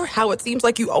 Or how it seems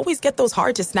like you always get those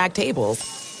hard-to-snag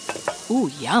tables. Ooh,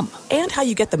 yum. And how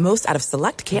you get the most out of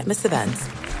select can't-miss events.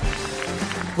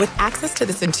 With access to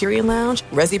the Centurion Lounge,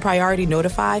 Resi Priority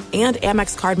Notified, and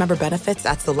Amex card member benefits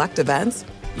at select events,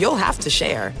 you'll have to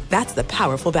share. That's the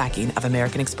powerful backing of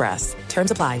American Express.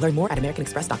 Terms apply. Learn more at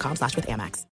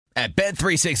americanexpress.com/withAmex. At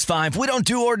Bet365, we don't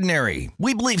do ordinary.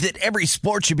 We believe that every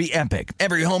sport should be epic.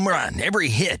 Every home run, every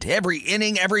hit, every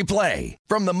inning, every play.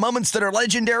 From the moments that are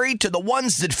legendary to the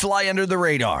ones that fly under the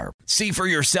radar. See for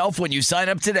yourself when you sign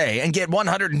up today and get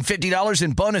 $150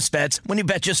 in bonus bets when you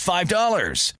bet just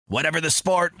 $5. Whatever the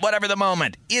sport, whatever the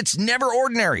moment, it's never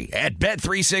ordinary at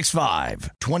Bet365.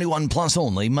 21 plus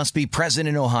only. Must be present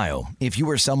in Ohio. If you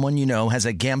or someone you know has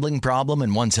a gambling problem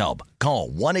and wants help, call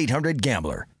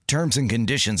 1-800-GAMBLER. Terms and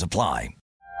conditions apply.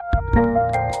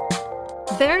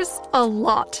 There's a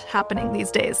lot happening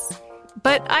these days,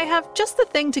 but I have just the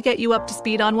thing to get you up to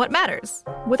speed on what matters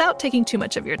without taking too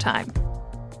much of your time.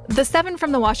 The 7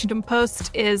 from the Washington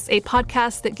Post is a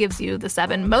podcast that gives you the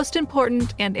 7 most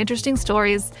important and interesting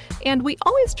stories, and we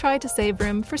always try to save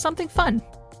room for something fun.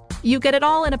 You get it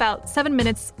all in about 7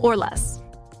 minutes or less.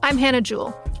 I'm Hannah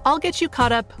Jewell. I'll get you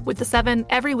caught up with the 7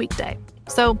 every weekday.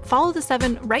 So follow the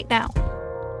 7 right now.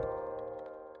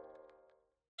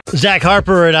 Zach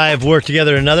Harper and I have worked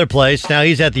together in another place. Now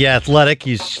he's at The Athletic.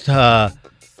 He's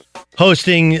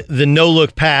hosting the No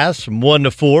Look Pass from 1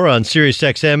 to 4 on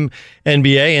SiriusXM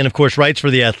NBA, and of course writes for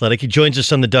The Athletic. He joins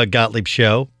us on the Doug Gottlieb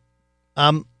Show.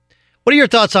 What are your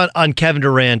thoughts on Kevin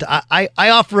Durant? I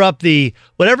offer up the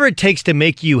whatever it takes to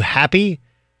make you happy,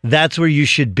 that's where you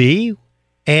should be.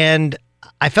 And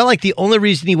I felt like the only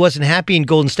reason he wasn't happy in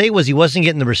Golden State was he wasn't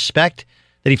getting the respect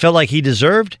that he felt like he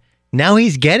deserved. Now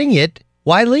he's getting it.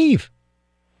 Why leave?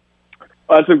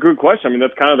 That's a good question. I mean,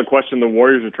 that's kind of the question the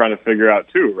Warriors are trying to figure out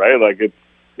too, right? Like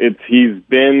he's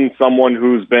been someone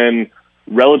who's been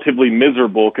relatively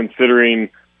miserable considering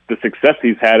the success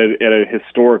he's had at a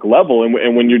historic level.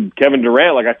 And when you're Kevin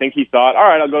Durant, like I think he thought, all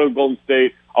right, I'll go to Golden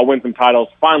State, I'll win some titles,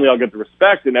 finally I'll get the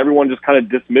respect, and everyone just kind of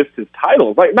dismissed his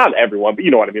titles. Like not everyone, but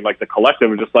you know what I mean. Like the collective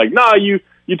was just like, nah, you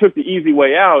took the easy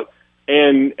way out.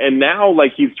 And now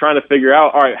like he's trying to figure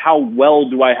out, all right, how well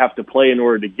do I have to play in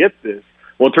order to get this?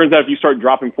 Well, it turns out if you start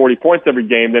dropping 40 points every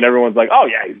game, then everyone's like, oh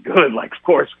yeah, he's good. Like of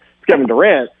course it's Kevin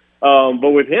Durant.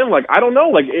 But with him, like I don't know,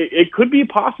 like it could be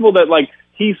possible that like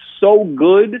he's so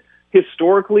good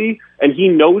historically, and he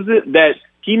knows it, that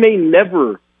he may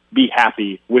never be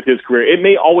happy with his career. It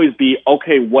may always be,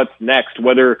 okay, what's next,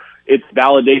 whether it's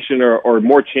validation or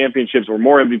more championships or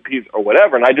more MVPs or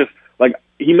whatever. And I just, like,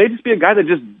 he may just be a guy that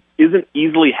just isn't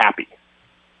easily happy.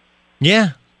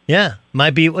 Yeah.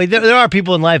 Might be. There are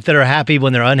people in life that are happy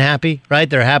when they're unhappy, right?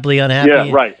 They're happily unhappy.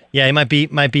 Yeah, right. Yeah, he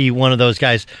might be one of those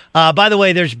guys. By the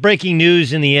way, there's breaking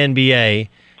news in the NBA.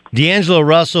 D'Angelo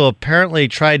Russell apparently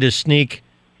tried to sneak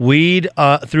weed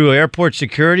through airport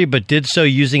security, but did so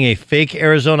using a fake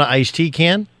Arizona iced tea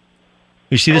can.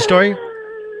 You see the story?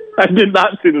 I did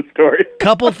not see the story.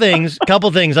 Couple things.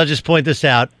 I'll just point this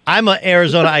out. I'm an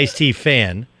Arizona iced tea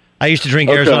fan. I used to drink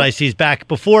Arizona iced teas back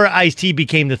before iced tea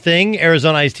became the thing.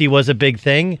 Arizona iced tea was a big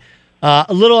thing. A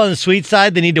little on the sweet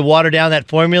side. They need to water down that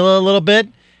formula a little bit.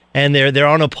 And their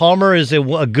Arnold Palmer is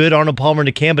a good Arnold Palmer in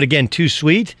a can, but again, too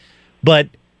sweet. But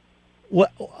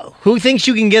who thinks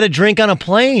you can get a drink on a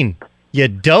plane? You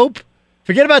dope.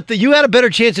 Forget about you had a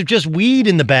better chance of just weed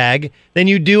in the bag than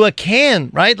you do a can,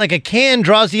 right? Like a can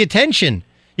draws the attention.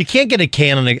 You can't get a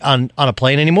can on a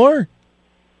plane anymore.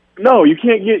 No, you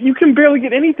can't get. You can barely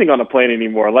get anything on a plane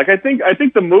anymore. Like I think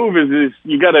the move is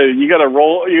you gotta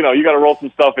roll. You gotta roll some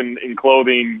stuff in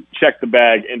clothing, check the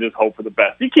bag, and just hope for the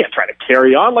best. You can't try to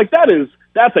carry on. Like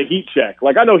that's a heat check.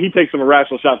 Like I know he takes some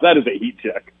irrational shots. That is a heat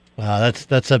check. Wow,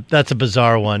 that's a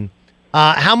bizarre one.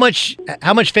 How much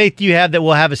faith do you have that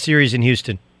we'll have a series in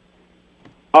Houston?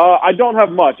 I don't have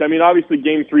much. I mean, obviously,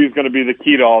 Game 3 is going to be the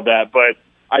key to all that, but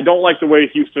I don't like the way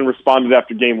Houston responded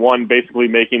after Game 1, basically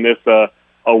making this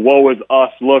a woe is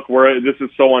us look. This is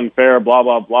so unfair. Blah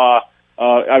blah blah.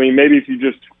 I mean, maybe if you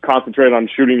just concentrate on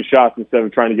shooting shots instead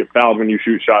of trying to get fouled when you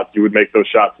shoot shots, you would make those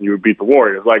shots and you would beat the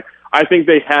Warriors. Like I think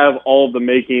they have all of the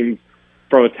makings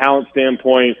from a talent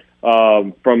standpoint.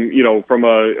 From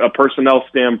a personnel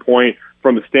standpoint,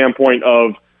 from the standpoint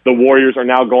of the Warriors are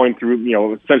now going through,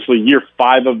 essentially year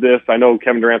 5 of this. I know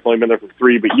Kevin Durant's only been there for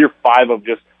 3, but year 5 of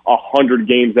just 100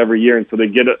 games every year, and so they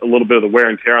get a little bit of the wear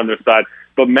and tear on their side.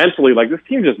 But mentally, like this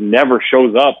team just never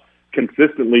shows up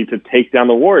consistently to take down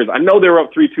the Warriors. I know they were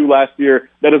up 3-2 last year.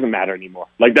 That doesn't matter anymore.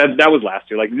 Like that was last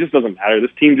year. Like it just doesn't matter.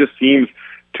 This team just seems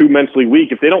too mentally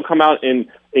weak. If they don't come out in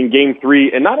Game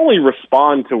 3 and not only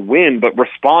respond to win, but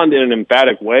respond in an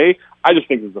emphatic way, I just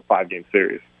think this is a 5-game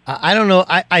series. I don't know.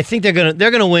 I think they're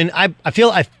gonna win. I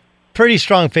feel pretty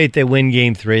strong faith they win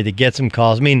Game 3. They get some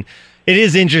calls. I mean, it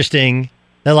is interesting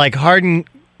that like Harden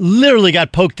literally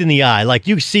got poked in the eye. Like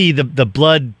you see the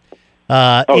blood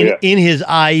in his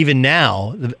eye even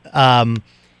now.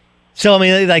 So, I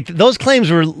mean, like, those claims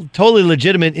were totally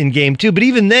legitimate in Game 2, but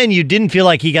even then, you didn't feel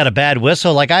like he got a bad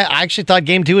whistle. Like, I actually thought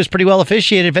Game 2 was pretty well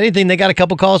officiated. If anything, they got a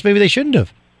couple calls maybe they shouldn't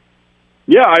have.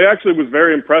 Yeah, I actually was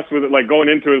very impressed with it. Like, going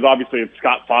into it, obviously, it's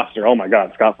Scott Foster. Oh, my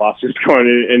God, Scott Foster's going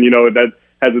in, and, that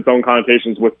has its own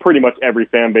connotations with pretty much every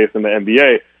fan base in the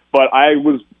NBA. But I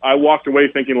walked away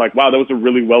thinking, like, wow, that was a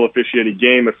really well-officiated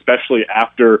game, especially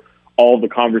after all the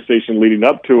conversation leading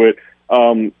up to it.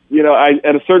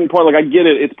 At a certain point, like I get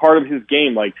it, it's part of his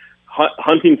game, like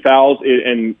hunting fouls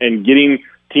and getting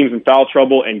teams in foul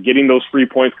trouble and getting those free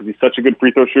points because he's such a good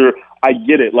free throw shooter. I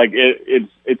get it, like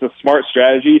it's a smart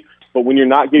strategy, but when you're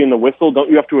not getting the whistle, don't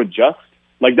you have to adjust?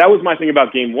 Like that was my thing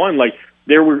about Game 1. Like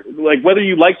there were like whether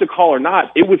you like the call or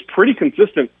not, it was pretty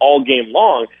consistent all game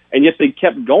long, and yet they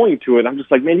kept going to it. I'm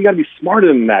just like, man, you got to be smarter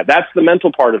than that. That's the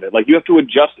mental part of it. Like you have to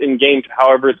adjust in game to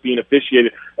however it's being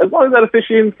officiated, as long as that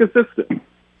officiating is consistent.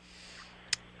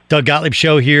 Doug Gottlieb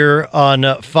Show here on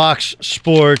Fox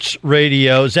Sports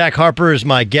Radio. Zach Harper is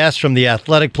my guest from The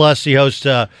Athletic. Plus, he hosts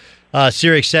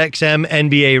SiriusXM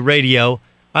NBA Radio.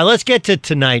 All right, let's get to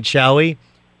tonight, shall we?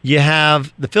 You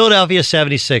have the Philadelphia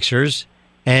 76ers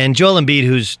and Joel Embiid,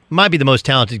 who's might be the most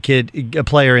talented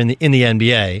player in the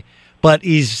NBA, but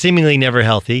he's seemingly never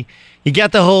healthy. You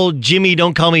got the whole Jimmy,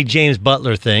 don't call me James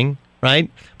Butler thing,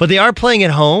 right? But they are playing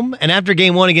at home, and after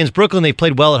game 1 against Brooklyn, they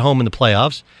played well at home in the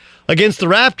playoffs. Against the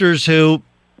Raptors, who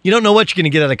you don't know what you're going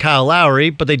to get out of Kyle Lowry,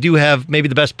 but they do have maybe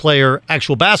the best player,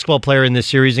 actual basketball player in this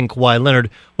series in Kawhi Leonard.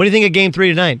 What do you think of game 3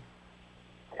 tonight?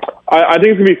 I think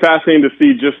it's going to be fascinating to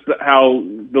see just how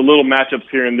the little matchups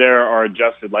here and there are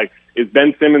adjusted. Like, is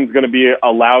Ben Simmons going to be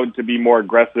allowed to be more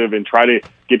aggressive and try to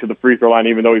get to the free throw line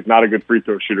even though he's not a good free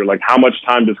throw shooter? Like, how much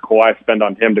time does Kawhi spend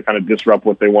on him to kind of disrupt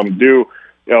what they want to do?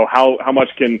 You know, how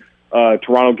much can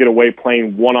Toronto get away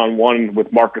playing one-on-one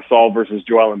with Marc Gasol versus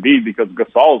Joel Embiid? Because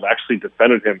Gasol has actually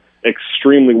defended him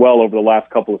extremely well over the last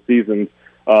couple of seasons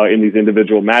in these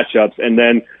individual matchups. And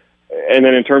then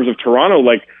in terms of Toronto,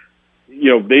 like, you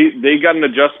know, they got an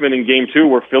adjustment in game 2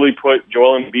 where Philly put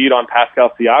Joel Embiid on Pascal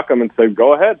Siakam and said,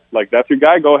 go ahead. Like, that's your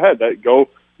guy. Go ahead.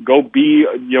 Go be,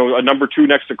 you know, a number 2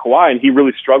 next to Kawhi. And he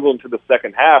really struggled into the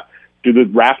second half. Do the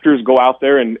Raptors go out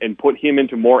there and put him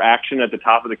into more action at the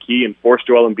top of the key and force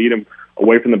Joel Embiid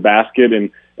away from the basket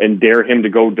and dare him to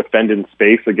go defend in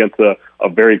space against a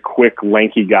very quick,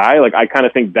 lanky guy? Like, I kind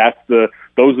of think those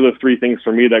are the 3 things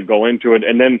for me that go into it.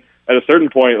 And then at a certain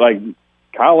point, like,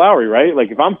 Kyle Lowry, right? Like,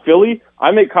 if I'm Philly,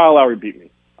 I make Kyle Lowry beat me.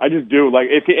 I just do. Like,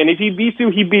 if he beats you,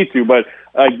 he beats you. But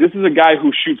this is a guy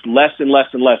who shoots less and less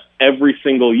and less every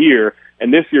single year,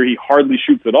 and this year he hardly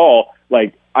shoots at all.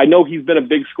 Like, I know he's been a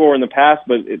big scorer in the past,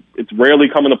 but it's rarely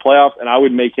come in the playoffs, and I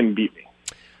would make him beat me.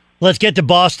 Let's get to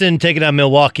Boston, taking on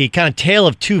Milwaukee. Kind of tale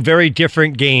of 2 very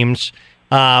different games.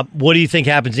 What do you think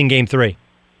happens in Game 3?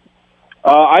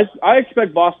 I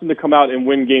expect Boston to come out and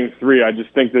win Game 3. I just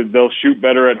think that they'll shoot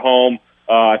better at home.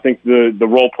 I think the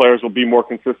role players will be more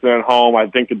consistent at home. I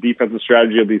think the defensive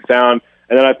strategy will be sound.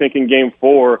 And then I think in Game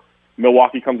 4,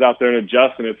 Milwaukee comes out there and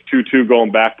adjusts, and it's 2-2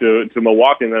 going back to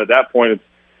Milwaukee. And then at that point, it's,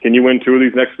 can you win 2 of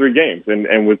these next 3 games? And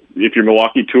if you're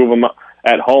Milwaukee, 2 of them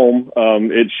at home,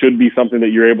 it should be something that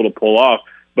you're able to pull off.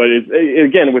 But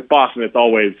again, with Boston, it's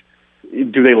always,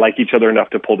 do they like each other enough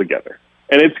to pull together?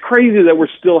 And it's crazy that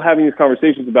we're still having these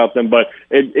conversations about them, but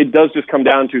it does just come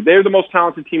down to, they're the most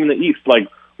talented team in the East, like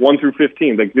 1 through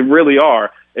 15. Like, they really are.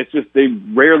 It's just they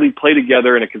rarely play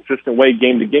together in a consistent way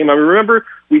game to game. I mean, remember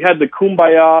we had the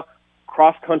Kumbaya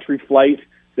cross-country flight.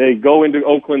 They go into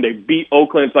Oakland. They beat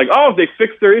Oakland. It's like, oh, they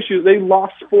fixed their issues. They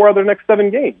lost 4 of their next 7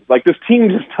 games. Like, this team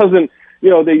just doesn't, you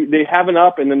know, they have an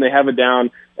up and then they have a down.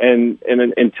 And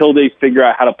until they figure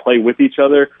out how to play with each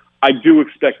other, I do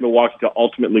expect Milwaukee to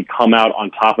ultimately come out on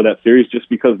top of that series just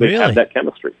because they have that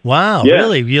chemistry. Wow, yeah.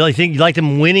 Really? You think you like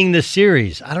them winning this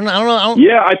series? I don't know.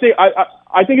 Yeah,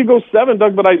 I think it goes 7,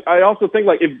 Doug, but I also think,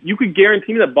 like, if you could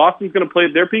guarantee me that Boston's going to play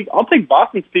at their peak, I'll take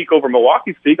Boston's peak over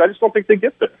Milwaukee's peak. I just don't think they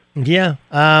get there.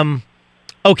 Yeah.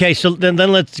 Okay, so then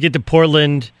let's get to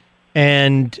Portland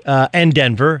and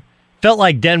Denver. Felt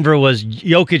like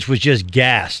Jokic was just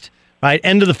gassed, right?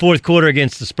 End of the 4th quarter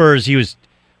against the Spurs,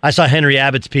 I saw Henry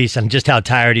Abbott's piece on just how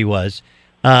tired he was.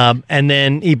 And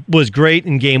then he was great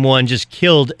in Game 1, just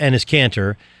killed Enes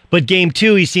Kanter. But Game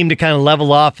 2, he seemed to kind of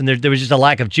level off, and there was just a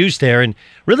lack of juice there. And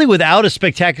really, without a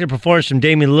spectacular performance from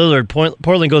Damian Lillard,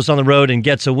 Portland goes on the road and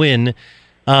gets a win.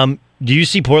 Do you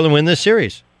see Portland win this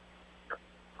series?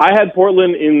 I had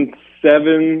Portland in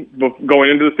 7 going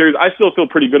into the series. I still feel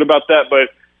pretty good about that. But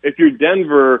if you're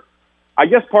Denver, I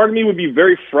guess part of me would be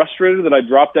very frustrated that I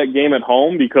dropped that game at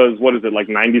home because, what is it, like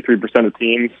 93% of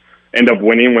teams end up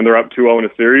winning when they're up 2-0 in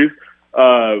a series.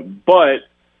 But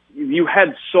you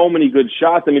had so many good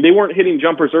shots. I mean, they weren't hitting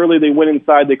jumpers early. They went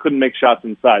inside. They couldn't make shots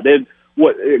inside. They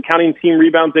had, counting team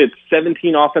rebounds, they had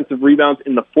 17 offensive rebounds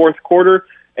in the 4th quarter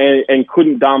and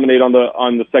couldn't dominate on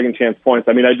the second chance points.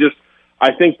 I mean,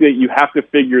 I think that you have to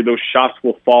figure those shots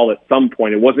will fall at some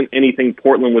point. It wasn't anything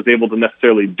Portland was able to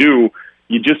necessarily do.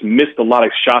 You just missed a lot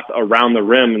of shots around the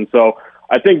rim. And so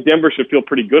I think Denver should feel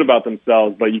pretty good about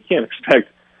themselves, but you can't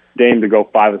expect Dame to go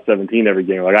 5 of 17 every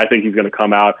game. Like, I think he's going to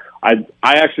come out. I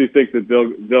actually think that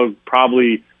they'll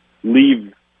probably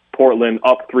leave Portland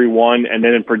up 3-1, and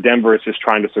then for Denver, it's just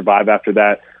trying to survive after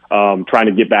that, trying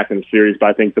to get back in the series.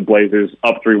 But I think the Blazers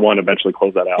up 3-1 eventually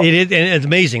close that out. It is, and it's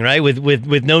amazing, right? With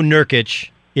no Nurkic,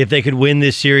 if they could win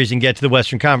this series and get to the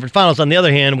Western Conference Finals. On the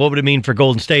other hand, what would it mean for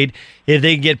Golden State if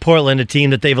they get Portland, a team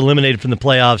that they've eliminated from the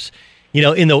playoffs, you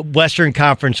know, in the Western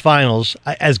Conference Finals?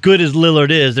 As good as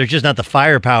Lillard is, there's just not the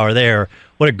firepower there.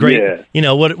 What a great, you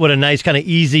know, what a nice kind of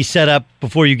easy setup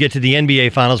before you get to the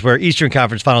NBA Finals, where Eastern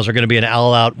Conference Finals are going to be an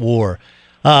all-out war.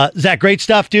 Zach, great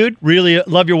stuff, dude. Really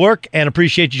love your work and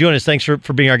appreciate you joining us. Thanks for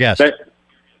being our guest.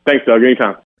 Thanks, Doug.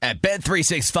 Anytime. At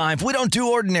Bet365, we don't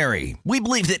do ordinary. We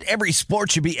believe that every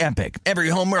sport should be epic. Every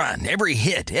home run, every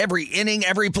hit, every inning,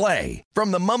 every play. From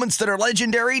the moments that are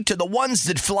legendary to the ones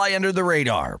that fly under the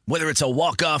radar. Whether it's a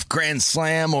walk-off grand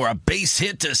slam or a base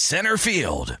hit to center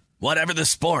field. Whatever the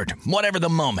sport, whatever the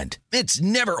moment. It's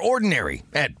never ordinary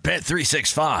at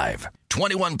Bet365.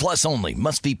 21 plus only.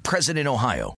 Must be present in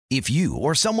Ohio. If you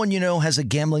or someone you know has a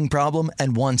gambling problem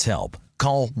and wants help,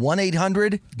 call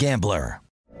 1-800-GAMBLER.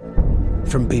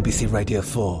 From BBC Radio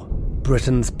 4,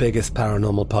 Britain's biggest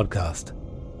paranormal podcast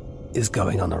is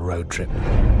going on a road trip.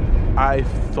 I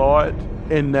thought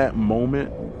in that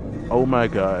moment, oh my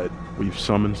God, we've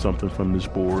summoned something from this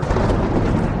board.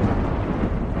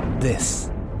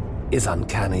 This is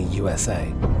Uncanny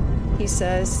USA. He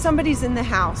says, somebody's in the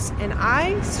house, and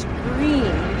I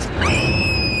screamed.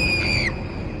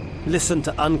 Listen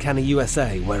to Uncanny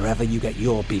USA wherever you get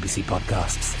your BBC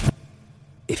podcasts,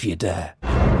 if you dare.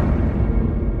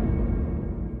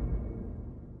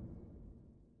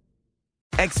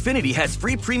 Xfinity has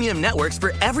free premium networks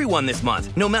for everyone this month,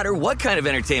 no matter what kind of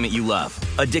entertainment you love.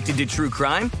 Addicted to true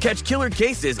crime? Catch killer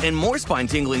cases and more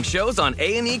spine-tingling shows on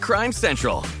A&E Crime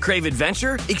Central. Crave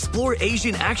adventure? Explore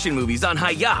Asian action movies on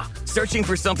Hi-Ya. Searching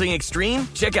for something extreme?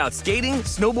 Check out skating,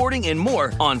 snowboarding, and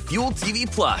more on Fuel TV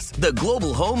Plus, the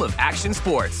global home of action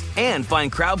sports. And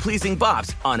find crowd-pleasing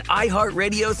bops on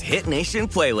iHeartRadio's Hit Nation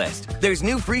playlist. There's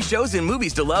new free shows and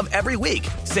movies to love every week.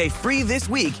 Say free this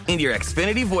week in your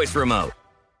Xfinity voice remote.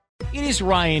 It is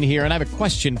Ryan here, and I have a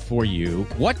question for you.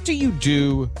 What do you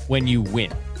do when you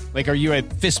win? Like, are you a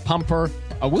fist pumper,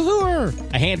 a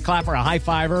woohooer, a hand clapper, a high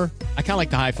fiver? I kind of like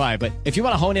the high five, but if you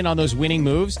want to hone in on those winning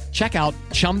moves, check out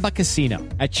Chumba Casino.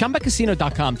 At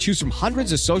ChumbaCasino.com, choose from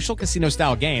hundreds of social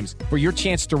casino-style games for your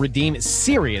chance to redeem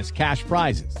serious cash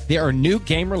prizes. There are new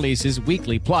game releases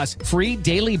weekly, plus free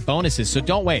daily bonuses, so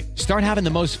don't wait. Start having the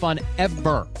most fun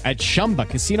ever at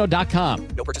ChumbaCasino.com.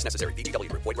 No purchase necessary.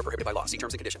 VGW. Void where prohibited by law. See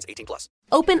terms and conditions. 18+.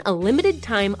 Open a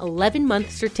limited-time 11-month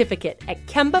certificate at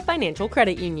Kemba Financial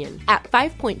Credit Union. At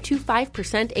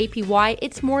 5.25% APY,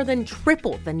 it's more than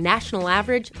triple the national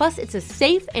average, plus it's a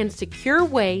safe and secure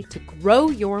way to grow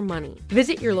your money.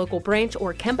 Visit your local branch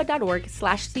or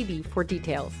kemba.org/cb for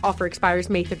details. Offer expires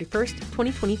May 31st,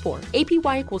 2024.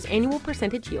 APY equals annual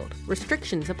percentage yield.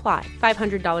 Restrictions apply.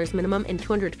 $500 minimum and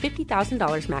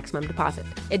 $250,000 maximum deposit.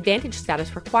 Advantage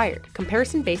status required.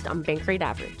 Comparison based on bank rate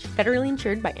average. Federally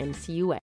insured by NCUA.